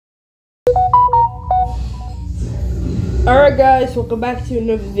Alright guys, welcome back to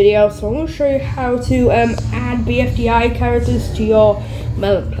another video. So I'm going to show you how to add bfdi characters to your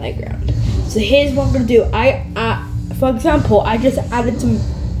Melon Playground. So here's what I'm going to do. For example, I just added some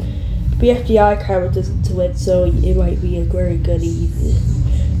bfdi characters to it, so it might be a very good easy.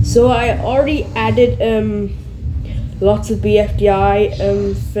 So I already added lots of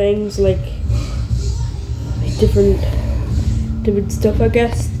bfdi things, like different stuff, I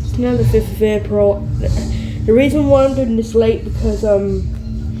guess. It's now the 5th of April. The reason why I'm doing this late because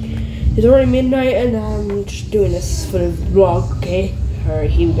it's already midnight and I'm just doing this for the vlog. Okay,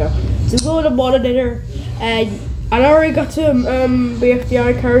 alright, here we go. So go to the moderator, and I already got some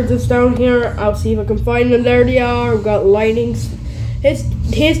bfdi characters down here. I'll see if I can find them. There they are. I've got lightnings.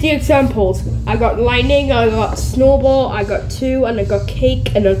 Here's the examples. I got lightning, I got snowball, I got two, and I got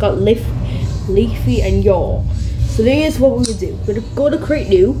cake, and I got leafy and yaw. So here's what we're gonna do. We're gonna go to create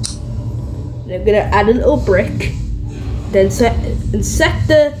new. I'm gonna add a little brick, then set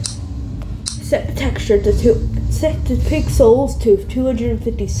the texture to set the pixels to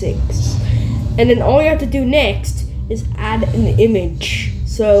 256, and then all you have to do next is add an image.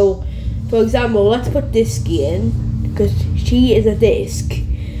 So, for example, let's put Disky in because she is a disc,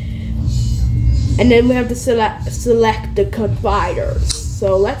 and then we have to select the dividers.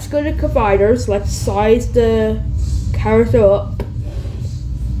 So let's go to dividers. Let's size the character up,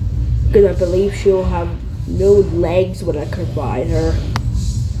 because I believe she'll have no legs when I combine her.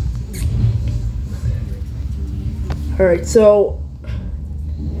 Alright, so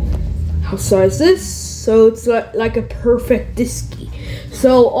I'll size this so it's like a perfect Disky.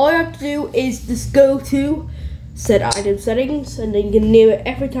 So all you have to do is just go to set item settings, and then you can name it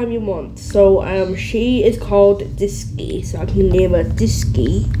every time you want. So she is called Disky, so I can name her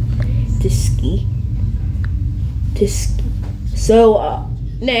Disky. So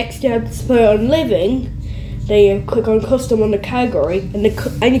next, you have to put it on living. Then you click on custom on the category, and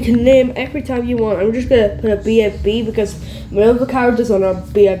you can name every time you want. I'm just gonna put a BFB because my other characters on a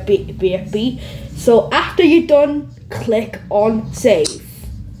BFB. So after you're done, click on save.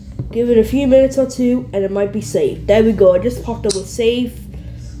 Give it a few minutes or two, and it might be saved. There we go. I just popped up with save.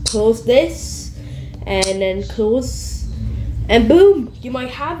 Close this, and then close, and boom, you might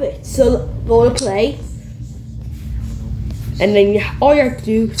have it. So go to play. And then all you have to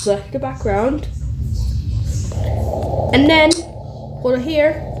do is select the background, and then go to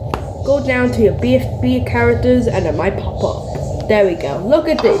here, go down to your BFB characters, and it might pop up. There we go. Look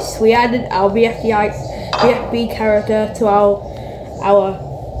at this. We added our BFB character to our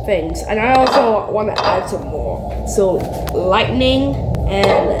things, and I also want to add some more. So lightning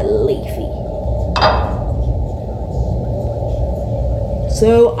and leafy.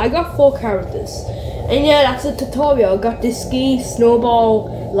 So I got 4 characters. And yeah, that's a tutorial. I got Disky,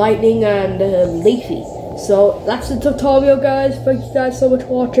 Snowball, Lightning, and Leafy. So that's the tutorial, guys. Thank you guys so much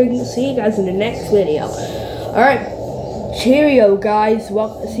for watching. See you guys in the next video. Alright, cheerio, guys.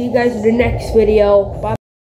 Well, see you guys in the next video. Bye.